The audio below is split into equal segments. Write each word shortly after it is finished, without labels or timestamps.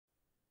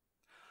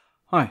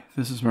Hi,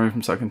 this is Murray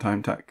from Second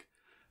Time Tech,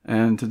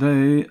 and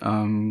today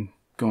I'm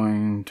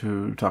going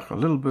to talk a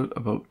little bit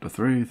about the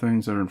three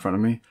things that are in front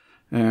of me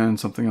and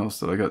something else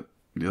that I got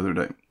the other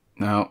day.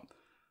 Now,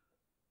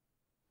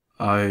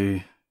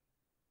 I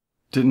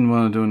didn't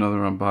want to do another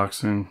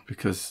unboxing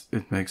because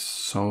it makes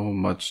so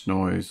much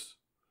noise.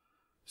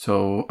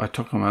 So I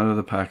took them out of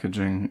the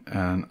packaging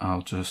and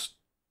I'll just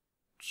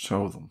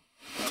show them.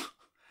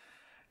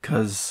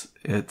 Because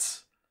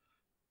it's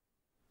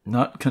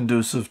not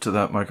conducive to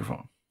that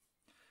microphone.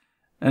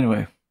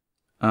 Anyway,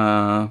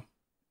 the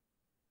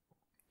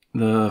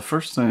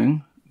first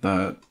thing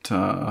that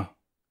I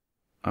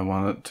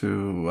wanted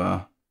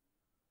to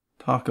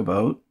talk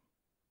about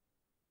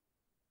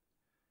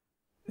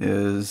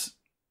is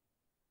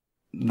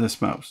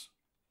this mouse.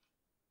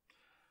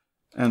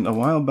 And a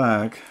while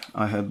back,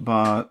 I had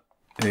bought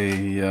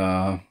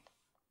a,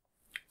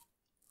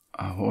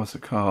 what was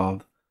it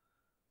called?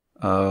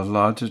 A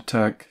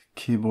Logitech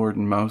keyboard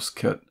and mouse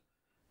kit,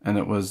 and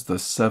it was the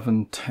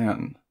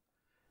 710.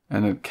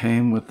 And it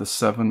came with the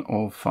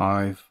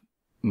 705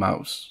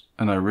 mouse.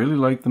 And I really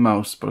liked the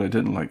mouse, but I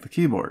didn't like the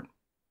keyboard.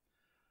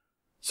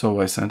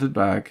 So I sent it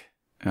back,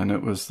 and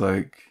it was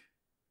like,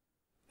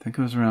 I think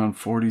it was around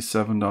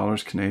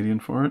 $47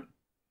 Canadian for it.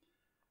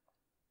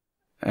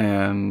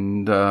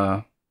 And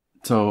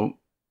so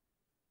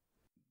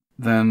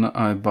then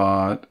I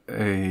bought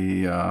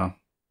a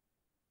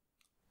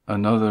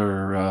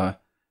another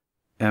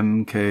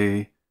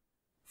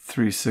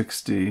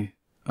MK360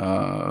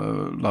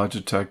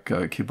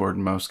 Logitech keyboard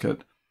and mouse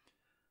kit,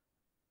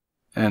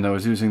 and I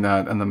was using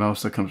that, and the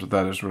mouse that comes with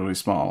that is really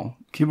small.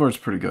 Keyboard's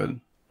pretty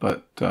good,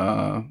 but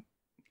I've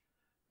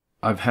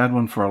had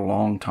one for a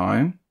long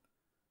time,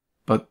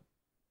 but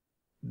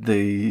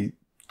they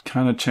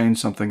kind of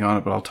changed something on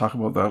it, but I'll talk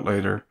about that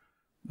later,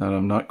 that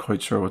I'm not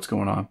quite sure what's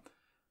going on.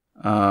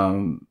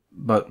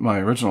 But my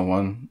original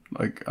one,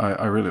 like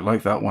I really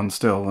like that one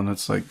still, and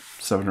it's like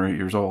 7 or 8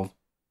 years old.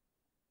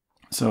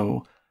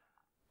 So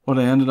what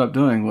I ended up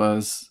doing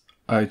was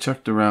I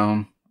checked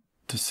around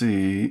to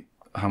see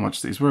how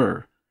much these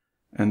were.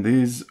 And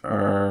these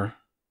are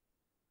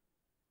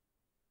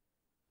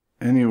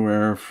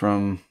anywhere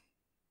from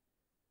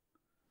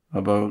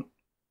about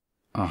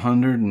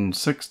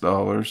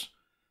 $106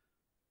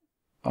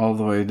 all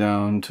the way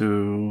down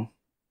to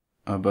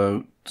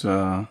about,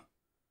 well,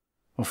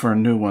 for a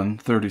new one,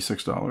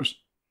 $36.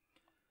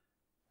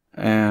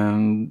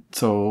 And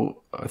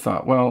so I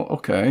thought, well,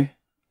 okay,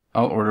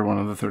 I'll order one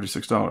of the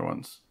 $36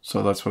 ones.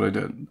 So that's what I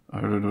did.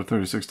 I ordered a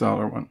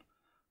 $36 one.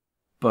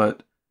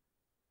 But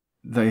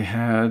they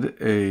had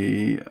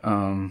a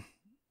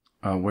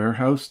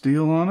warehouse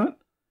deal on it.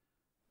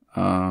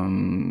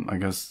 I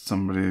guess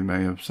somebody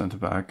may have sent it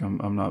back.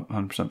 I'm not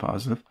 100%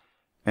 positive.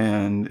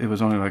 And it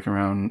was only like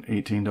around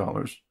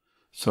 $18.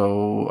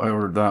 So I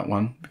ordered that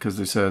one because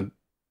they said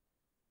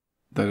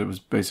that it was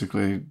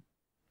basically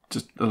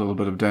just a little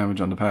bit of damage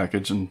on the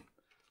package, and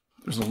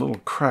there's a little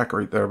crack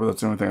right there, but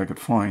that's the only thing I could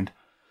find.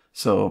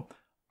 So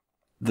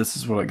this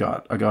is what I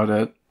got. I got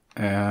it,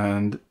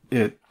 and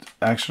it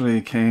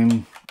actually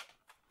came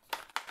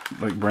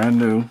like brand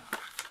new.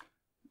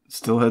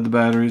 Still had the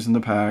batteries in the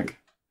pack.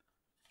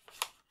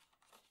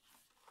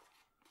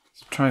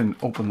 Let's try and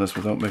open this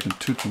without making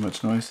too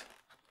much noise.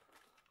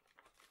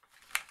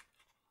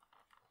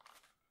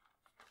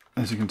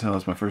 As you can tell,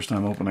 it's my first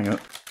time opening it.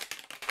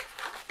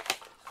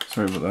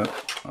 Sorry about that.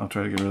 I'll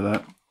try to get rid of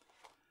that.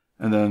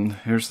 And then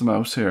here's the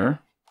mouse here.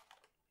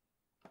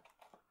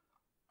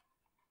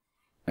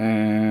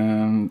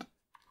 And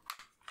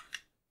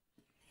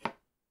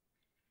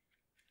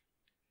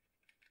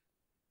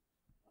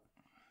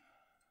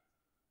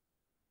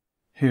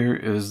here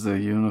is the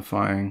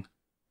unifying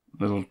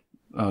little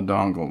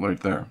dongle right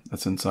there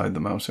that's inside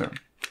the mouse here.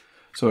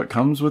 So it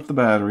comes with the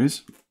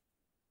batteries,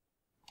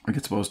 like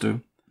it's supposed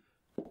to.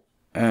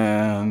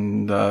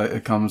 And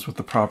it comes with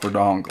the proper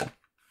dongle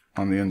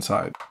on the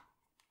inside.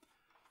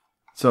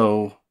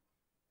 So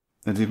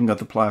it's even got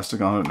the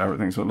plastic on it and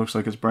everything, so it looks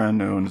like it's brand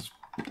new,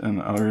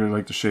 and I really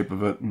like the shape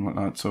of it and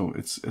whatnot. So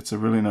it's a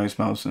really nice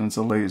mouse, and it's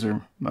a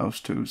laser mouse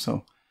too,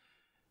 so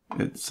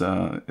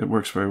it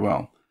works very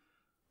well.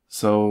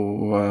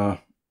 So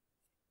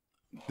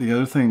the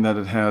other thing that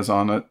it has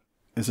on it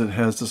is it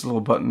has this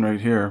little button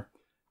right here,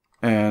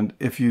 and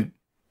if you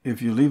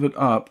leave it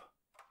up,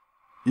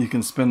 you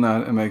can spin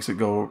that and makes it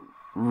go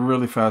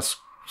really fast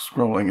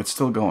scrolling. It's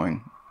still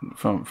going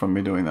from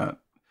me doing that.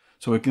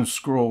 So it can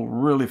scroll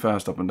really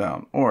fast up and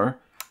down. Or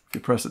if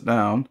you press it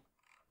down,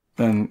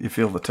 then you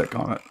feel the tick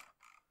on it.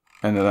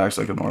 And it acts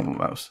like a normal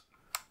mouse.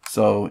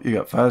 So you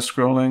got fast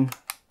scrolling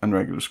and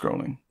regular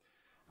scrolling.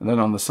 And then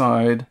on the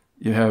side,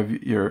 you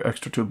have your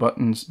extra 2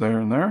 buttons there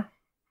and there,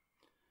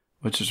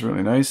 which is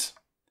really nice.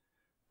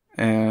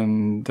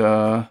 And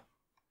then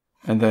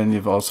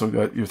you've also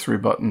got your 3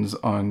 buttons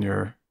on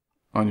your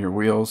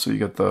wheel, so you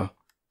get the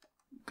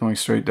going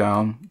straight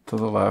down to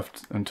the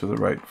left and to the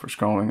right for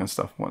scrolling and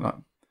stuff and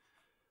whatnot.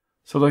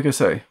 So like I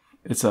say,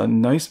 it's a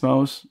nice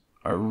mouse.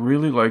 I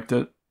really liked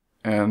it,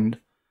 and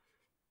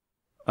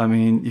I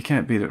mean, you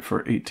can't beat it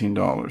for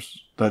 $18.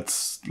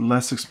 That's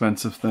less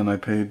expensive than I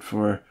paid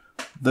for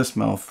this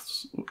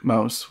mouse,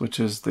 which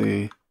is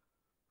the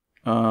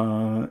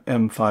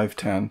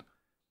M510.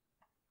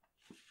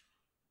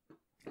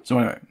 So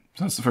anyway,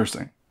 that's the first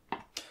thing.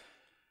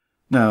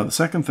 Now, the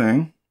second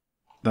thing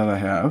that I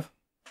have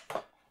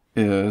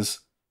is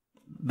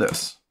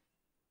this,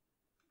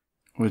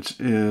 which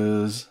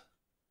is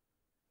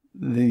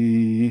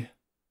the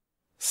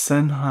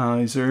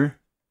Sennheiser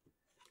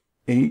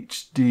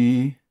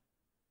HD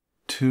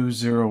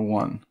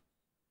 201.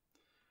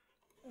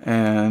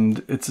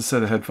 And it's a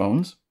set of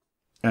headphones.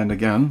 And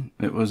again,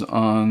 it was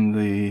on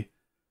the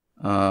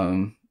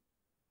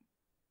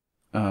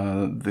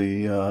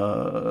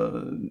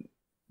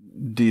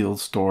deal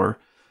store.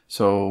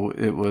 So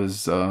it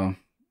was,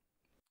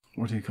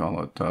 what do you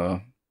call it?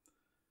 A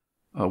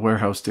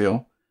warehouse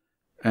deal.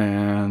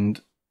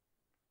 And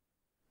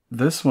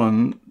this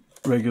one,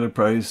 regular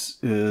price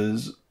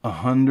is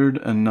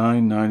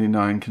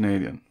 $109.99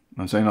 Canadian.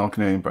 I'm saying all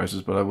Canadian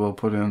prices, but I will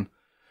put in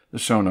the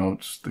show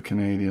notes, the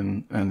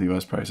Canadian and the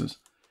US prices.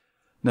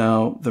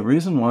 Now, the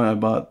reason why I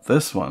bought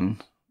this one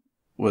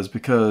was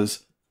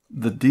because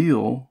the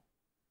deal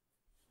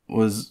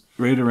was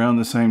right around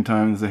the same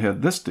time as they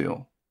had this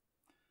deal.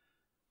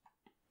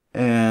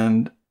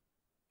 And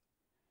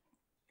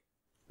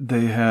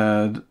they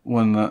had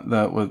one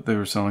that was they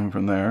were selling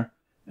from there,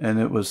 and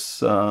it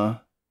was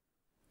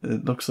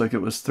it looks like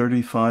it was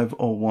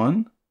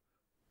 $35.01,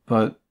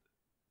 but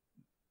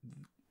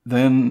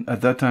then at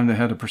that time they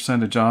had a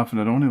percentage off,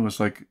 and it only was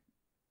like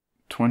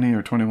 $20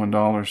 or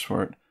 $21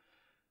 for it.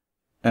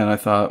 And I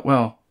thought,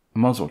 well, I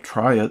might as well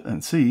try it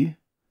and see,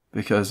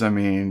 because I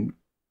mean,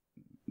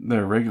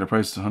 their regular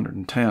price is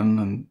 $110,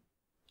 and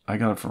I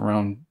got it for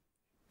around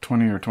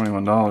 $20 or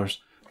 $21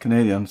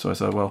 Canadian. So I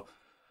said, well,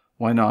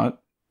 why not?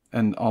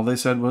 And all they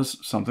said was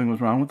something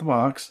was wrong with the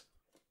box,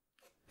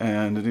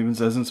 and it even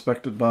says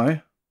inspected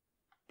by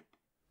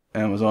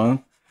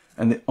Amazon.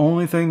 And the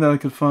only thing that I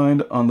could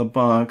find on the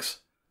box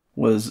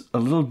was a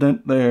little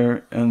dent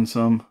there and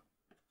some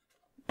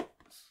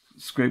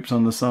scrapes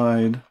on the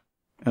side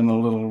and a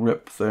little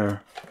rip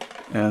there.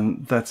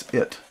 And that's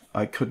it.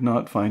 I could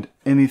not find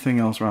anything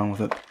else wrong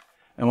with it.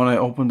 And when I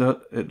opened it,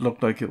 it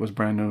looked like it was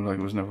brand new, like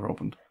it was never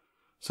opened.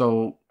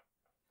 So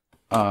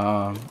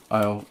I'll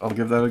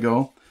give that a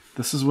go.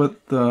 This is what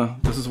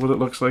it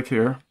looks like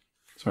here.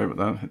 Sorry about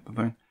that, hit the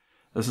thing.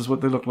 This is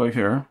what they look like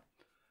here.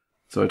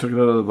 So I took it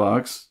out of the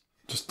box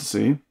just to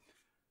see.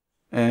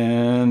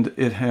 And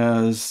it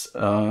has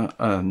a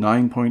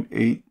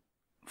 9.8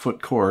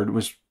 foot cord,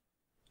 which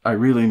I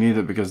really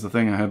needed because the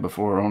thing I had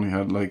before only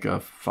had like a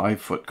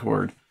 5-foot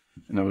cord,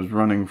 and it was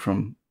running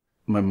from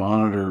my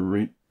monitor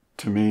right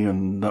to me,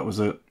 and that was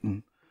it.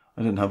 And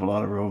I didn't have a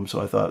lot of room,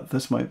 so I thought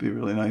this might be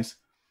really nice.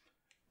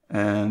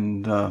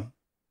 And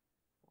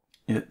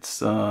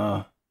it's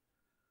I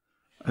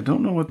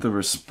don't know what the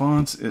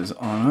response is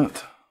on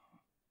it.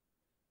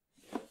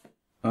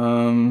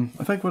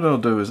 I think what I'll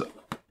do is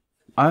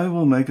I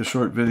will make a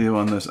short video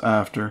on this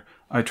after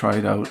I try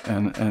it out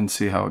and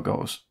see how it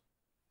goes.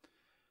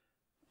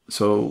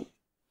 So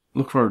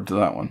look forward to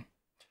that one.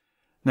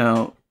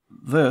 Now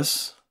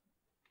this,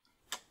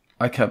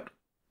 I kept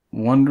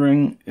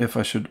wondering if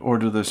I should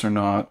order this or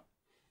not.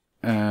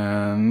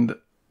 And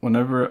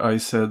whenever I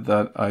said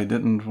that I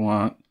didn't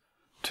want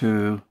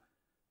to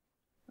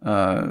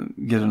try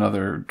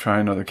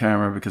another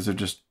camera because it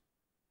just,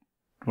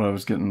 what I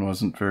was getting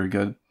wasn't very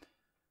good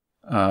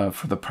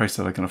for the price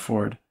that I can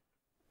afford.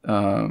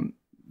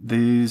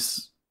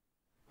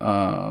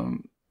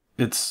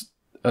 It's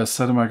a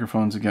set of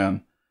microphones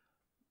again,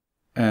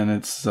 and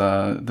it's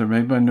they're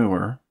made by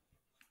Neewer,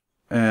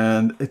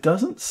 and it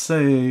doesn't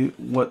say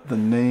what the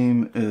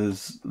name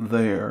is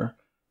there,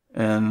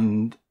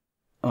 and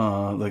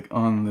like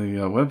on the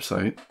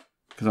website,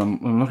 because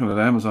I'm looking at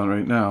Amazon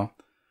right now,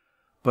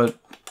 but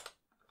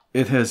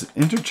it has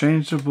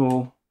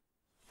interchangeable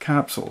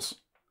capsules,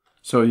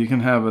 so you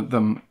can have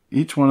them,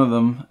 each one of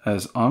them,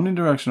 as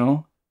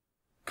omnidirectional,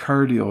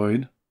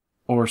 cardioid,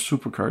 or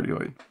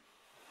supercardioid.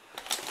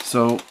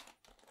 So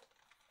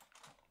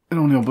it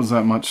only opens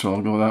that much, so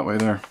I'll go that way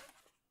there.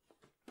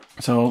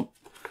 So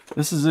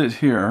this is it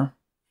here,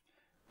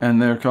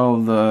 and they're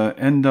called the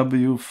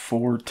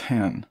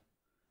NW410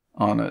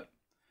 on it.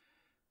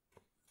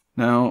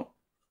 Now,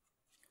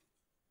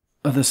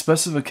 the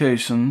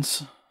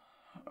specifications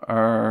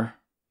are,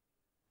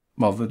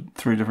 well, the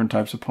 3 different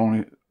types of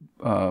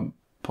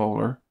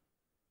polar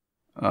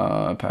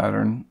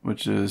pattern,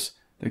 which is,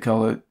 they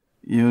call it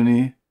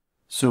uni,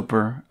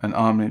 super, and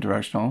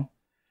omnidirectional.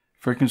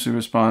 Frequency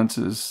response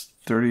is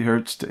 30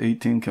 Hz to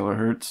 18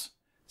 kHz.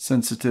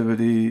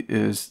 Sensitivity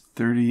is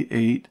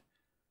 38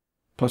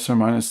 plus or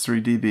minus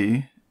 3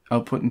 dB.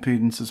 Output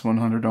impedance is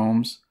 100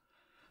 ohms.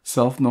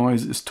 Self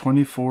noise is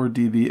 24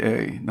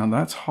 dBA. Now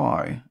that's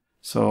high,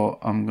 so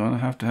I'm going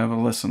to have a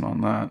listen on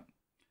that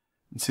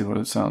and see what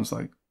it sounds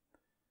like.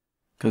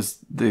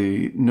 Because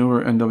the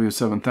Neewer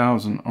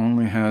NW7000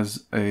 only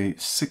has a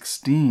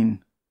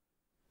 16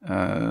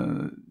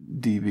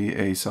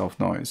 dBA self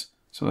noise.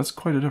 So that's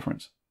quite a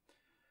difference.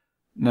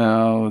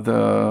 Now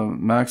the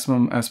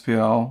maximum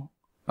SPL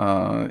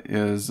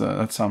is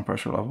that sound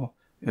pressure level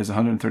is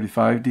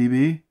 135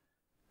 dB,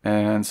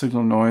 and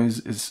signal noise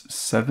is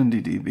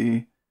 70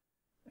 dB.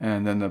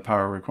 And then the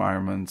power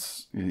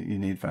requirements, you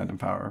need phantom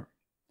power,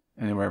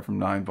 anywhere from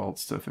 9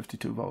 volts to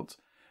 52 volts.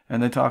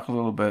 And they talk a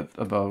little bit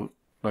about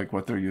like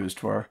what they're used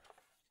for.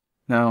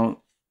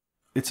 Now,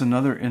 it's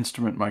another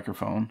instrument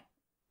microphone,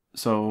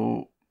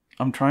 so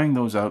I'm trying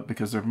those out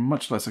because they're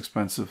much less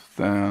expensive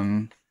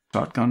than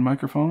shotgun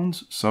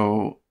microphones.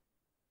 So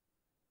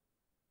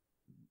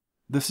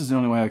this is the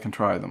only way I can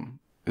try them,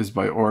 is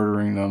by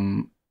ordering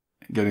them,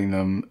 getting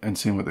them, and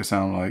seeing what they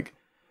sound like.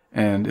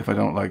 And if I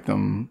don't like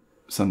them,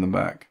 send them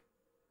back.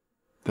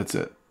 That's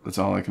it. That's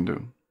all I can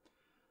do.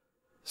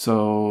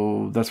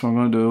 So that's what I'm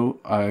going to do.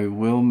 I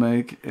will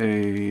make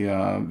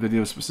a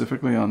video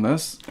specifically on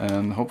this,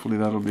 and hopefully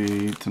that'll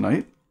be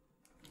tonight.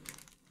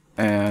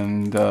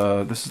 And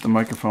this is the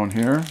microphone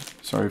here.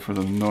 Sorry for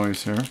the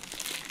noise here,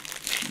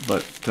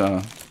 but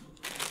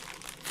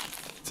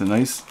it's a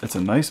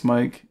nice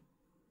mic.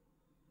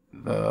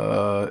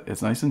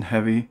 It's nice and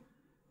heavy.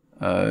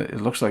 It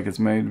looks like it's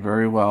made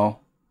very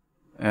well.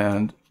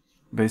 And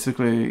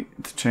basically,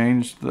 to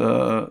change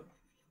the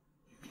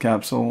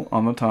capsule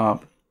on the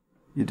top,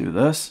 you do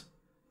this.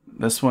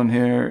 This one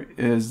here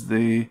is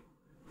the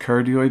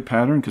cardioid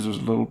pattern, because there's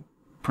a little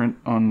print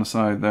on the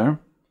side there.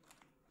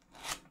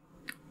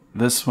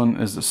 This one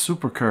is the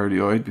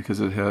supercardioid, because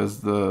it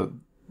has the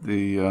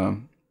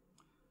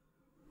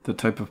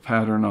type of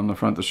pattern on the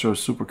front that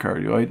shows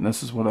supercardioid, and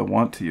this is what I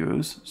want to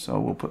use. So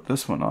we'll put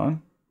this one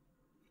on.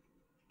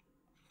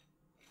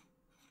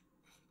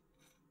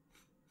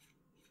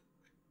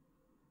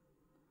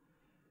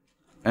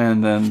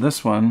 And then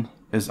this one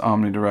is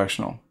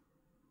omnidirectional.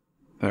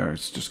 There,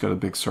 it's just got a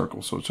big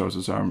circle, so it shows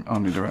it's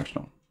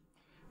omnidirectional.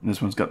 And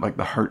this one's got like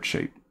the heart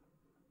shape.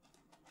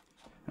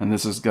 And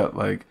this has got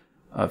like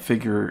a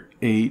figure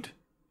 8,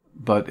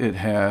 but it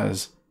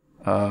has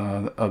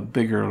a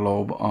bigger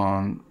lobe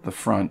on the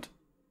front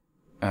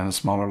and a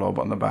smaller lobe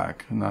on the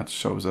back. And that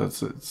shows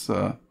that it's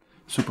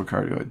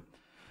supercardioid.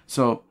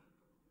 So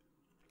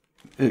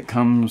it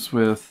comes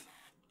with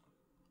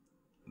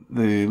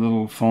the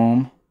little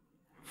foam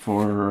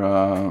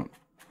for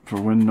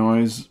wind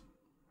noise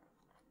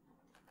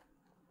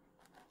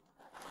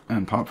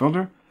and pop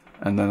filter,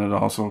 and then it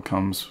also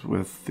comes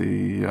with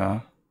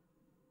the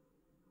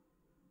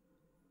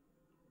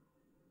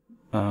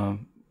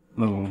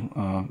little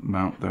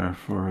mount there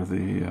for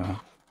the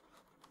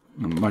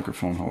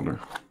microphone holder.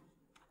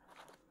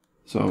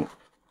 So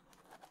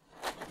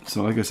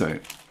like I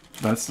say,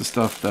 that's the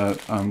stuff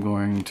that I'm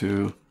going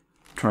to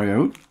try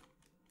out,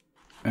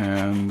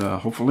 and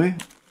hopefully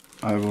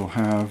I will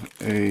have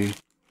a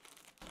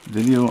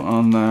video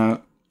on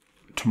that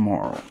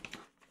tomorrow.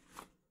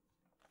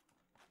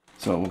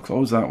 So we'll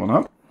close that one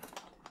up.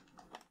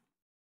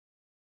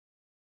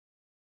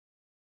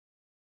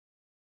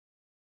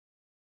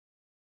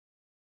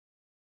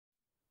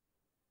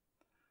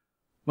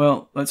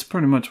 Well, that's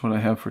pretty much what I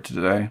have for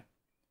today.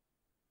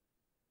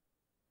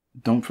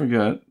 Don't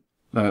forget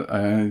that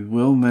I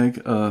will make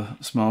a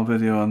small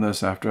video on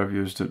this after I've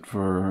used it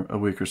for a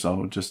week or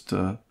so, just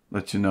to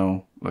let you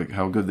know like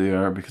how good they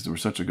are, because they were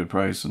such a good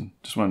price, and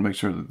just want to make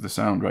sure that they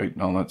sound right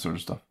and all that sort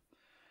of stuff.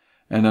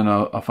 And then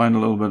I'll find a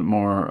little bit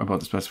more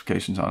about the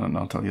specifications on it, and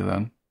I'll tell you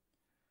then.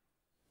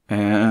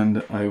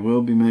 And I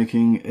will be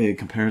making a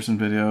comparison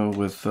video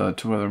with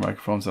 2 other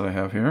microphones that I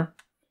have here,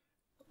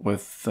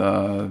 with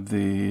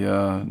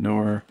the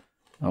newer,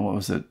 what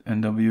was it,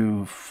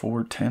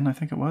 NW410, I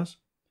think it was,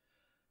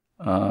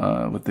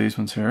 with these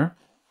ones here.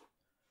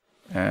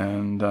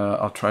 And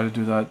I'll try to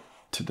do that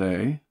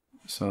today,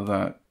 so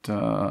that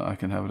I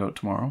can have it out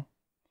tomorrow.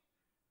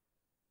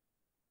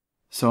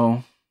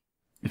 So,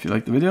 if you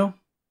like the video,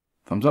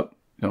 thumbs up.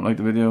 If you don't like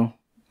the video,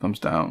 thumbs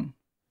down.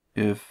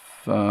 If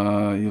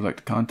you like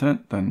the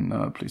content,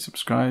 then please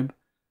subscribe.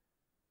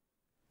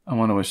 I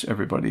want to wish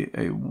everybody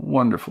a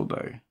wonderful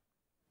day.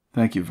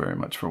 Thank you very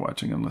much for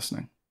watching and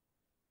listening.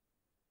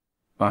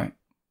 Bye.